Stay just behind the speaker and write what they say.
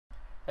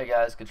Hey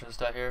guys,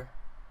 KontrolStyle here.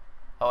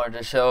 I wanted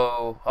to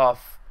show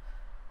off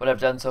what I've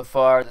done so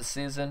far this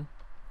season.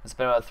 It's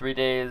been about 3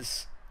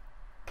 days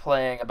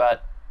playing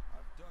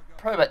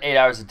probably about 8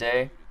 hours a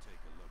day.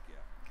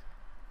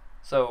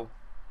 So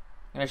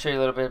I'm gonna show you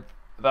a little bit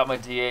about my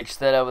DH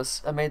that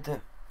I made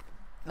the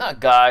not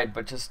guide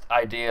but just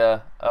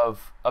idea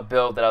of a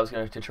build that I was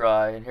going to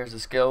try. And here's the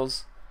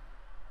skills.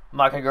 I'm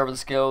not gonna go over the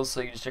skills,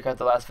 so you can just check out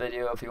the last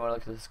video if you want to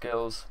look at the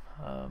skills.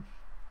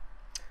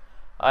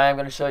 I am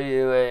going to show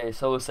you a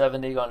solo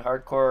 70 on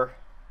hardcore,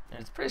 and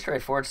it's pretty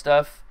straightforward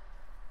stuff.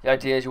 The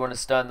idea is you want to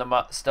stun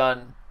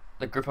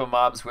the group of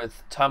mobs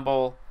with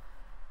tumble,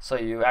 so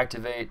you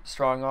activate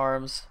strong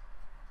arms,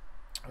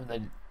 and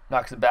then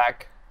knocks them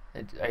back,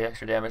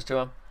 extra damage to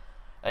them,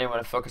 and you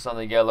want to focus on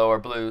the yellow or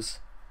blues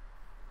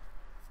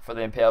for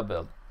the impale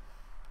build.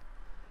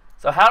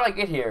 So how did I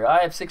get here?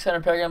 I have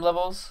 600 paragram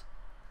levels.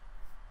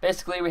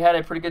 Basically, we had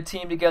a pretty good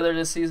team together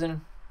this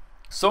season.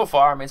 So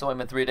far, I mean, it's only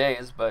been 3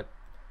 days, but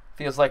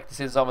feels like the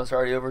season's almost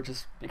already over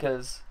just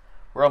because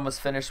we're almost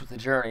finished with the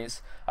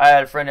journeys. I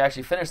had a friend who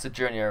actually finished the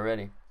journey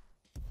already.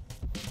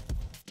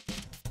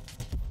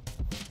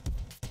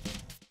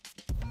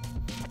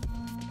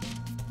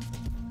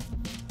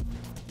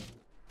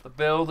 The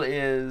build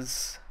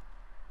is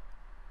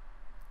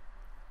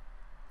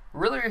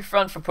really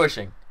fun for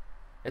pushing.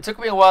 It took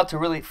me a while to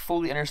really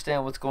fully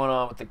understand what's going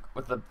on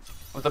with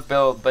the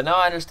build, but now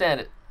I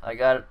understand it. I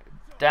got it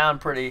down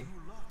pretty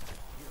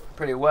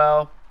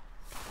well.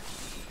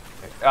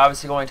 You're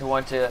obviously going to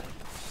want to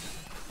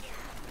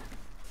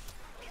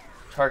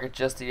target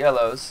just the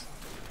yellows.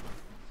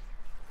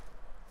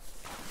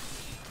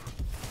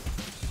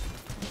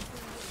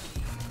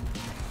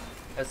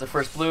 As the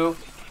first blue,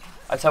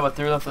 I tumble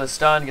through them for the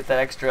stun, get that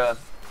extra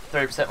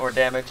 30% more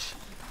damage.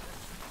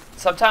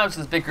 Sometimes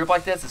with this big group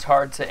like this, it's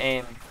hard to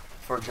aim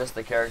for just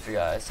the character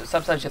guys, so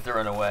sometimes you have to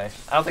run away.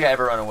 I don't think I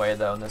ever run away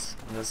though in this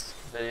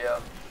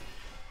video.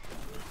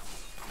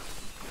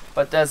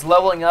 But as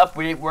leveling up,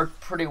 we worked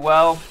pretty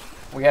well.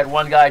 We had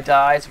one guy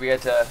die, so we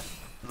had to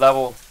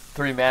level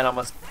 3 man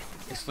almost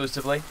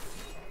exclusively.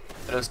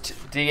 But it was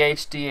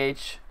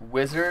DH,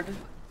 Wizard,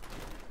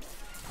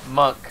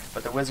 Monk.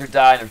 But the Wizard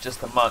died and it was just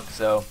the Monk.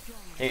 So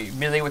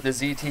immediately with the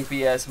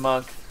ZTPS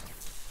Monk,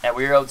 and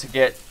we were able to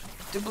get,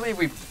 I do believe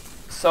we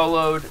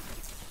soloed.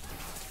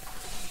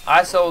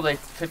 I soloed like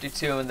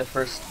 52 in the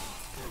first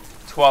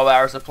 12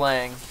 hours of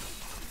playing.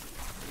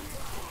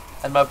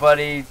 And my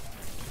buddy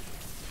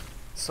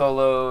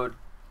soloed,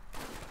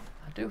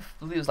 I do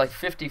believe it was like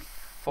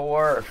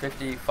 54 or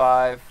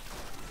 55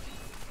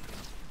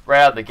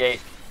 right out of the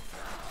gate.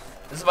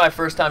 This is my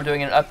first time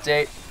doing an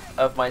update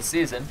of my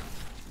season,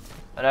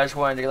 and I just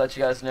wanted to let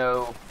you guys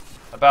know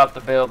about the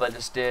build I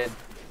just did.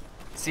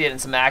 See it in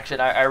some action.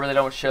 I really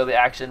don't show the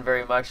action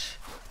very much.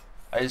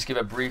 I just give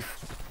a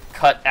brief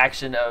cut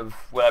action of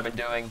what I've been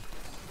doing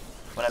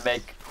when I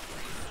make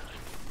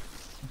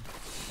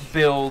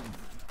build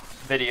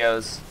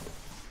videos.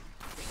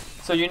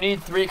 So you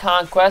need 3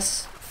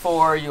 conquests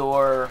for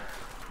your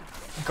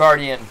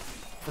Guardian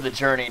for the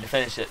journey to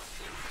finish it.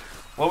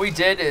 What we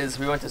did is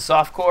we went to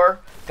softcore,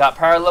 got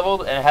power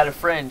leveled, and had a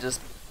friend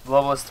just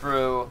level us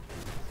through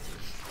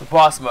the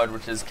boss mode,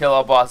 which is kill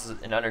all bosses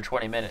in under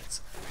 20 minutes.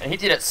 And he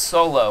did it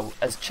solo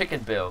as chicken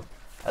build.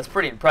 That's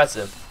pretty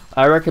impressive.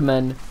 I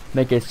recommend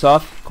make a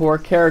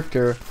softcore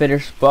character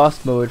finish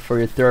boss mode for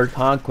your 3rd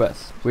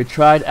conquest. We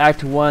tried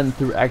Act 1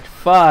 through Act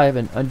 5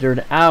 in under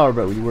an hour,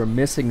 but we were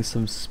missing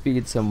some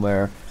speed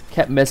somewhere.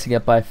 Kept missing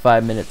it by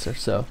 5 minutes or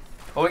so.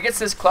 When we get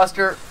this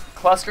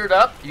clustered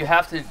up, you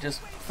have to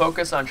just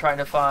focus on trying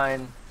to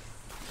find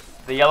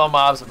the yellow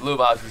mobs and blue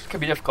mobs, which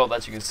can be difficult,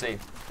 as you can see.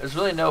 There's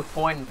really no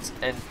point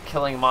in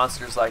killing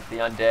monsters like the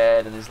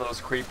undead and these little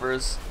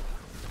creepers.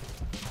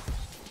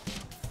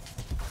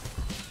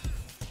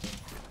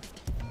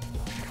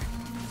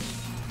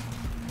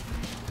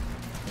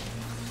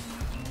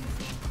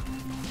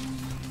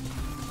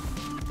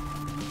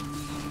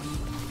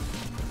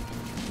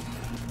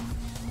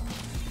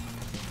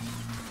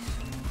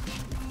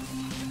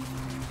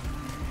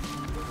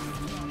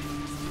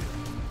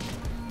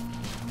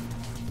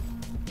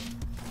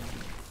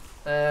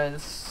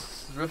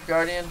 This is Roof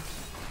Guardian.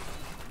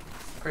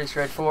 Pretty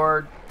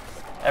straightforward.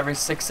 Every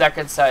 6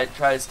 seconds I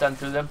try to stun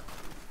through them.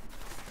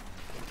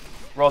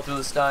 Roll through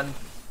the stun.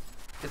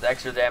 Get the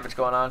extra damage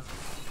going on.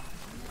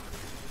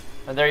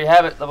 And there you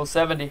have it, level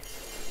 70.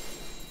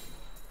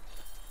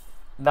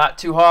 Not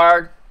too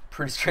hard.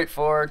 Pretty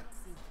straightforward.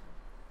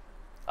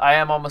 I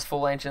am almost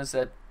full ancient,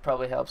 so that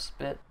probably helps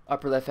a bit.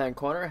 Upper left hand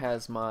corner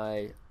has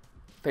my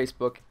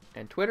Facebook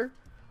and Twitter.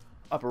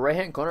 Upper right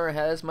hand corner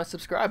has my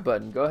subscribe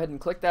button. Go ahead and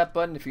click that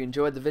button if you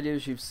enjoyed the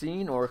videos you've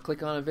seen, or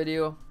click on a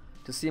video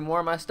to see more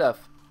of my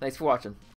stuff. Thanks for watching.